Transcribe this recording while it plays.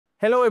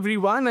Hello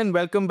everyone and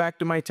welcome back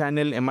to my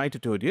channel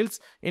MiTutorials.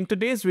 In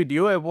today's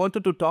video, I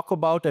wanted to talk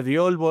about a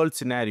real-world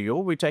scenario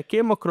which I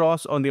came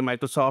across on the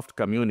Microsoft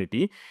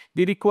community.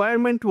 The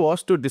requirement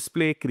was to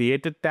display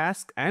created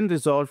tasks and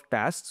resolved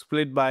tasks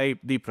split by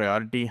the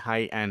priority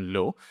high and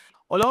low.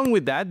 Along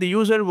with that, the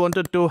user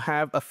wanted to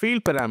have a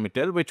field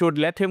parameter which would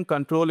let him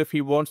control if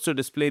he wants to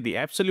display the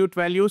absolute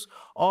values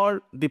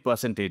or the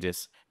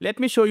percentages. Let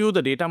me show you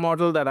the data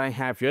model that I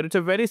have here. It's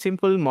a very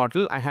simple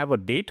model. I have a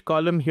date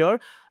column here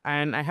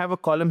and I have a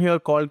column here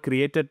called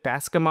created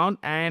task amount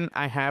and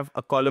I have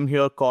a column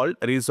here called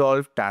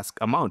resolved task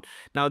amount.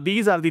 Now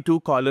these are the two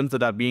columns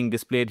that are being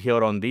displayed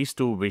here on these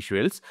two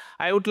visuals.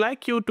 I would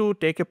like you to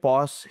take a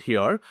pause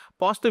here,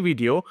 pause the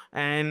video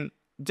and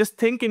just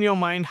think in your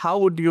mind, how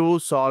would you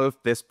solve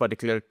this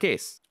particular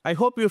case? I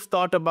hope you've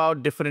thought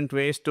about different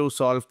ways to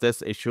solve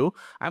this issue.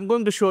 I'm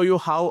going to show you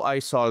how I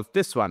solved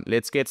this one.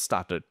 Let's get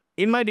started.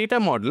 In my data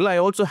model, I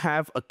also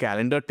have a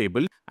calendar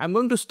table. I'm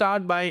going to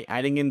start by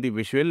adding in the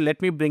visual.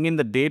 Let me bring in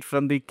the date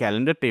from the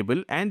calendar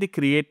table and the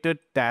created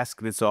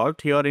task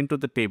resolved here into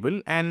the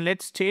table. And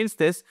let's change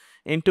this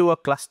into a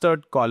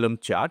clustered column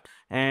chart.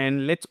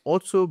 And let's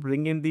also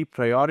bring in the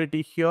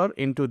priority here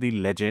into the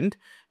legend.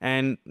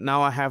 And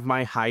now I have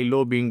my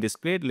high-low being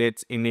displayed.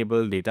 Let's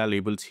enable data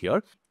labels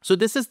here. So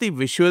this is the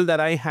visual that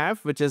I have,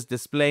 which is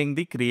displaying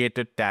the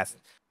created task.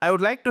 I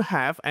would like to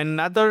have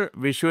another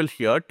visual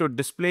here to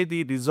display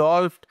the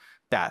resolved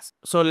task.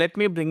 So let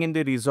me bring in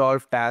the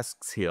resolved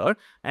tasks here.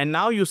 And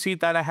now you see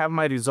that I have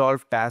my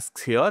resolved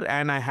tasks here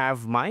and I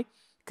have my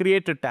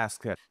created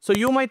task here. So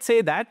you might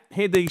say that,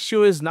 hey, the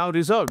issue is now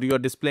resolved. You're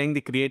displaying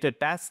the created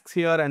tasks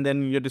here and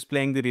then you're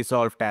displaying the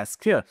resolved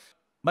tasks here.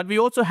 But we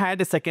also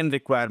had a second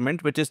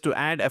requirement, which is to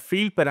add a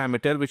field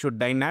parameter which would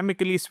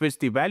dynamically switch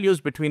the values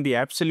between the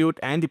absolute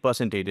and the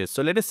percentages.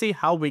 So let us see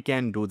how we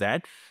can do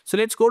that. So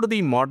let's go to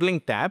the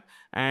modeling tab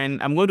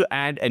and I'm going to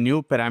add a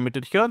new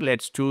parameter here.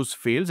 Let's choose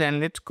fields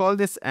and let's call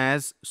this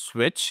as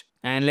switch.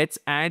 And let's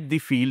add the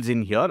fields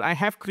in here. I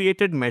have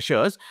created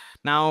measures.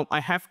 Now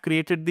I have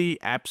created the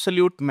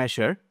absolute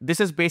measure. This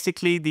is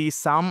basically the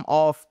sum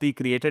of the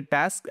created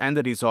task and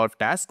the resolved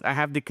task. I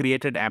have the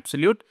created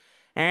absolute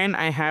and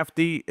I have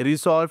the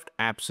resolved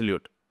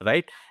absolute,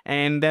 right?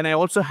 And then I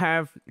also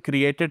have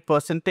created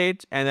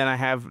percentage and then I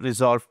have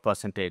resolved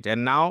percentage.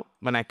 And now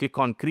when I click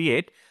on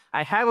create,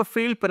 I have a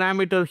field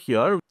parameter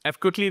here.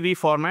 I've quickly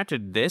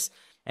reformatted this.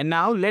 And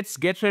now let's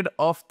get rid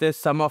of the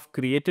sum of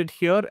created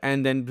here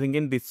and then bring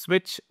in the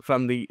switch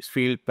from the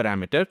field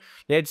parameter.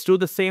 Let's do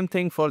the same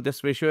thing for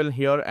this visual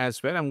here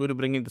as well. I'm going to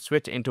bring in the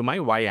switch into my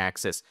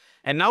y-axis.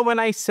 And now when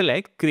I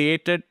select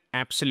created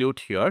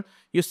absolute here,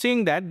 you're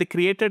seeing that the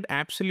created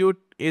absolute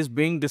is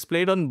being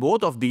displayed on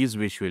both of these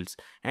visuals.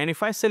 And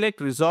if I select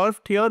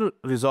resolved here,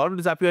 resolved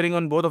is appearing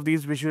on both of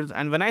these visuals.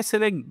 And when I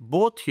select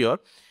both here,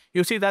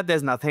 you see that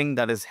there's nothing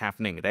that is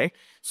happening, right?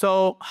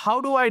 So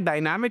how do I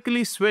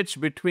dynamically switch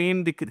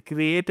between the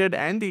created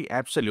and the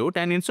absolute?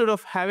 And instead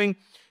of having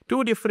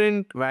two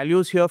different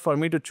values here for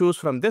me to choose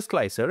from this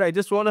slicer, I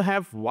just want to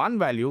have one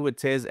value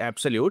which says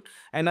absolute,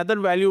 another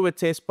value which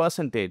says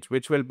percentage,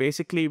 which will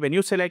basically, when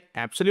you select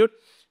absolute,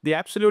 the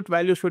absolute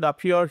value should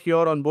appear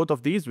here on both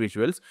of these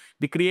visuals.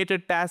 The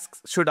created tasks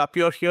should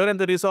appear here and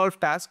the resolved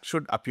task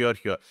should appear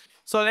here.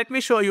 So let me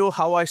show you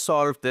how I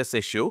solved this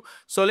issue.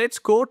 So let's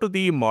go to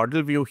the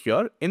model view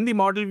here. In the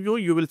model view,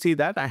 you will see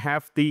that I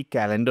have the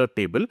calendar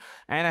table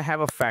and I have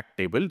a fact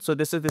table. So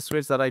this is the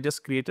switch that I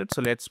just created.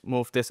 So let's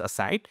move this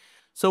aside.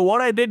 So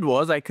what I did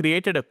was I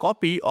created a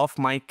copy of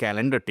my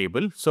calendar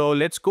table. So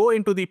let's go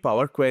into the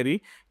Power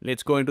Query.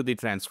 Let's go into the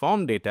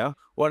transform data.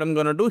 What I'm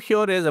going to do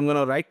here is I'm going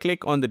to right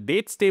click on the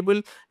dates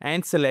table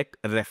and select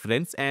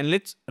reference. And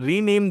let's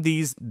rename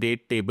these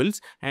date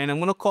tables. And I'm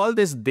going to call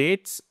this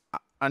dates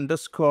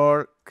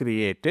underscore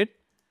created.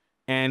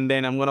 And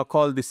then I'm going to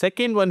call the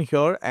second one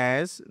here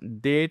as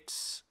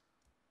dates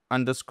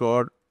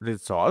underscore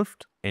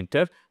resolved.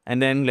 Enter.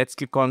 And then let's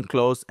click on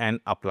close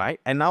and apply.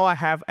 And now I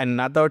have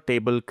another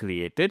table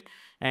created.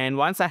 And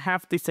once I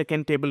have the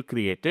second table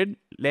created,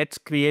 let's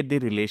create the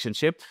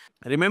relationship.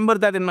 Remember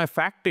that in my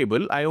fact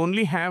table, I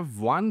only have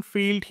one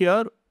field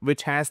here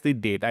which has the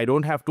date. I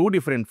don't have two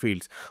different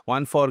fields,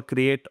 one for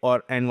create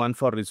and one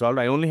for resolve.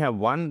 I only have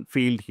one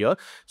field here.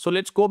 So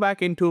let's go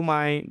back into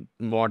my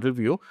model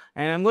view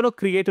and I'm going to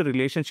create a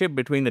relationship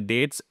between the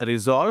dates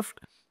resolved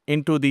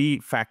into the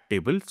fact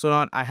table. So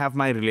now I have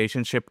my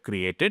relationship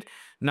created.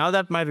 Now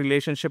that my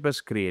relationship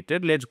is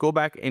created, let's go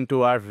back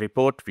into our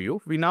report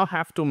view. We now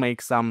have to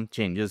make some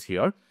changes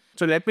here.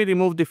 So let me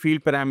remove the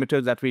field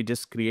parameters that we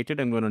just created.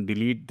 I'm going to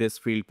delete this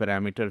field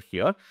parameter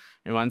here.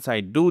 And once I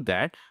do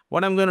that,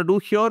 what I'm going to do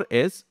here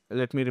is,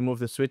 let me remove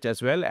the switch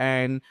as well.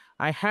 And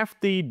I have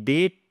the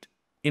date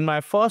in my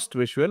first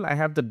visual. I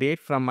have the date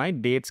from my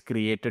dates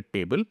created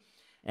table.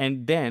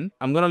 And then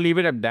I'm going to leave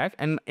it at that.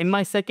 And in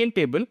my second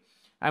table,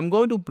 I'm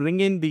going to bring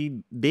in the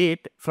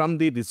date from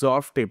the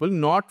resolved table,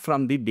 not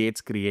from the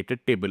dates created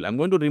table. I'm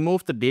going to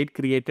remove the date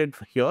created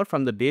here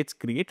from the dates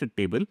created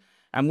table.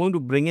 I'm going to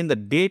bring in the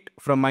date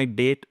from my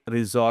date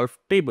resolve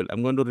table.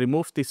 I'm going to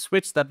remove the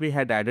switch that we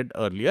had added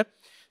earlier.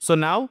 So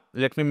now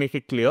let me make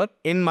it clear.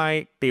 In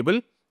my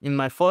table, in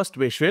my first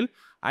visual,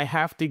 I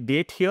have the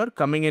date here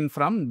coming in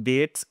from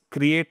dates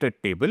created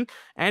table.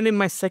 And in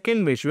my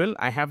second visual,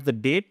 I have the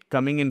date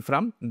coming in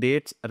from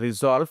dates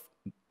resolve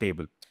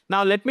table.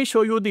 Now let me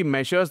show you the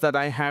measures that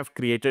I have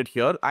created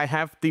here. I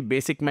have the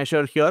basic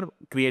measure here,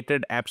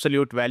 created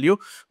absolute value,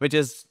 which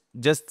is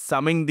just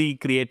summing the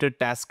created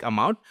task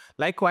amount.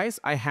 Likewise,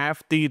 I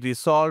have the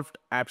resolved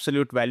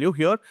absolute value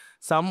here,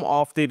 sum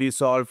of the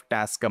resolved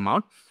task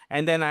amount.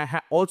 And then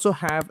I also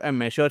have a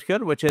measure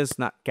here, which is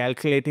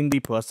calculating the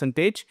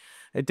percentage.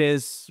 It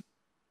is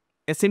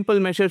a simple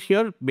measure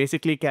here,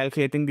 basically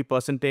calculating the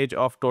percentage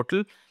of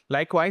total.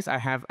 Likewise, I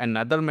have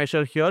another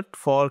measure here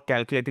for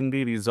calculating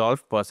the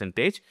resolved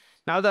percentage.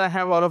 Now that I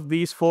have all of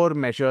these 4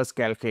 measures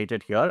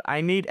calculated here,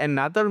 I need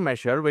another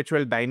measure which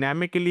will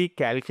dynamically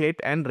calculate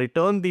and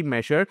return the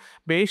measure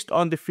based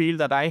on the field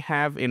that I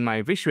have in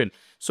my visual.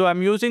 So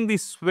I'm using the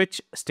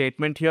switch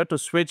statement here to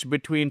switch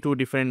between 2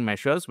 different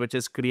measures, which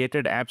is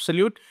created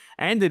absolute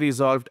and the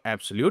resolved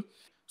absolute.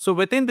 So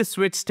within the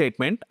switch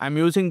statement, I'm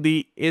using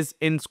the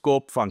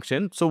isInScope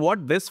function. So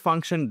what this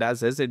function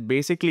does is it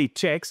basically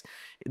checks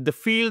the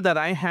field that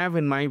I have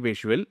in my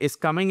visual is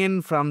coming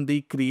in from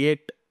the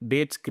create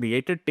dates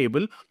created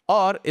table,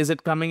 or is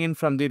it coming in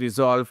from the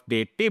resolve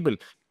date table.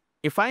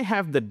 If I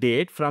have the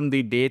date from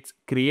the dates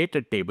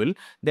created table,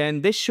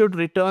 then this should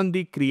return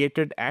the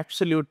created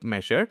absolute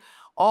measure,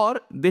 or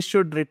this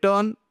should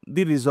return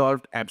the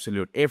resolved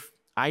absolute. If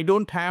I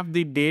don't have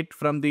the date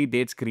from the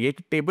dates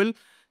created table,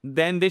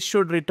 then this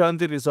should return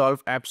the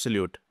resolve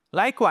absolute.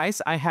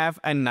 Likewise, I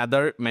have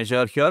another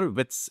measure here,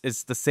 which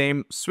is the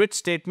same switch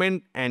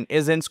statement and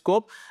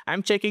isInScope.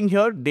 I'm checking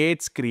here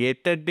dates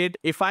created date.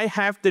 If I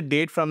have the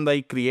date from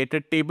the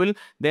created table,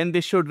 then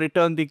this should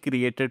return the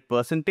created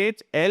percentage,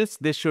 else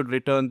this should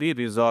return the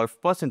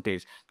resolved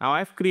percentage. Now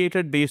I've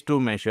created these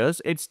 2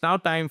 measures. It's now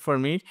time for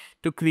me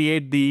to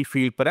create the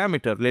field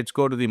parameter. Let's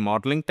go to the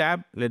modeling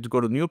tab. Let's go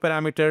to new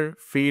parameter,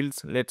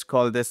 fields. Let's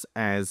call this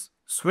as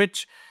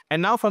switch.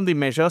 And now from the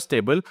measures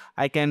table,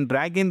 I can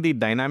drag in the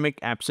dynamic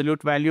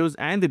absolute values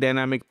and the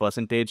dynamic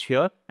percentage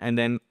here and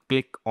then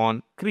click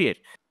on create.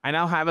 I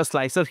now have a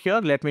slicer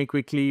here. Let me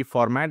quickly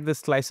format this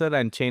slicer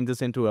and change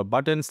this into a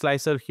button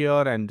slicer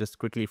here and just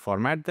quickly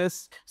format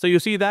this. So you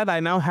see that I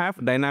now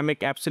have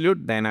dynamic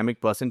absolute,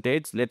 dynamic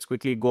percentage. Let's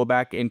quickly go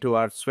back into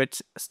our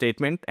switch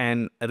statement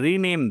and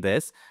rename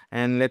this.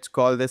 And let's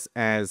call this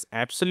as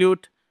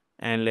absolute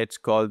and let's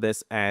call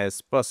this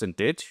as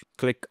percentage.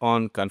 Click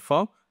on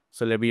confirm.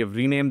 So we have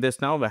renamed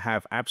this now. I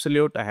have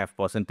absolute, I have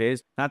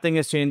percentage. Nothing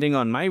is changing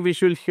on my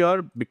visual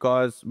here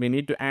because we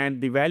need to add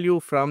the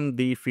value from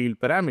the field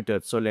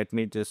parameter. So let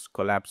me just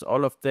collapse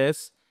all of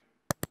this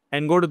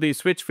and go to the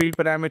switch field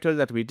parameter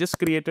that we just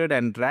created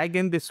and drag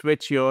in the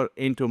switch here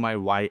into my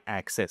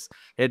y-axis.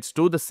 Let's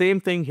do the same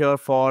thing here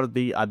for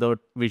the other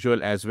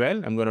visual as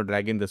well. I'm going to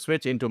drag in the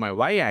switch into my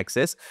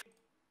y-axis.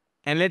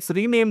 And let's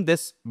rename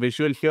this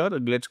visual here.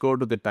 Let's go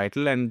to the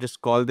title and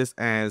just call this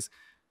as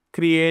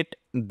create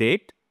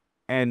date.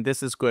 And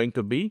this is going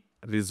to be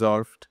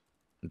resolved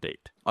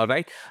date. All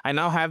right. I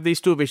now have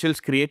these 2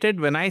 visuals created.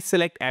 When I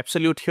select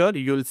absolute here,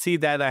 you'll see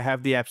that I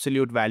have the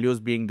absolute values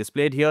being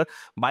displayed here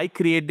by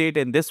create date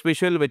in this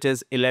visual, which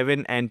is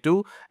 11 and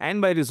 2,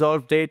 and by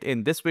resolve date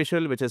in this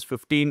visual, which is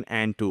 15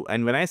 and 2.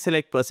 And when I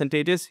select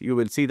percentages, you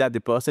will see that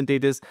the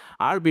percentages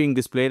are being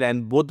displayed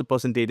and both the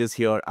percentages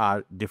here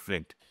are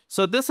different.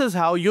 So this is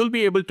how you'll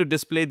be able to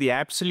display the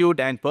absolute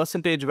and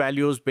percentage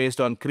values based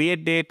on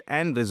create date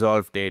and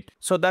resolve date.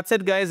 So that's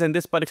it guys in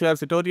this particular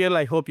tutorial.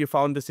 I hope you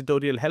found this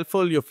tutorial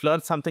helpful. You've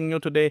learned something new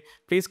today.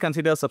 Please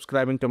consider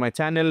subscribing to my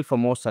channel for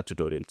more such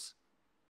tutorials.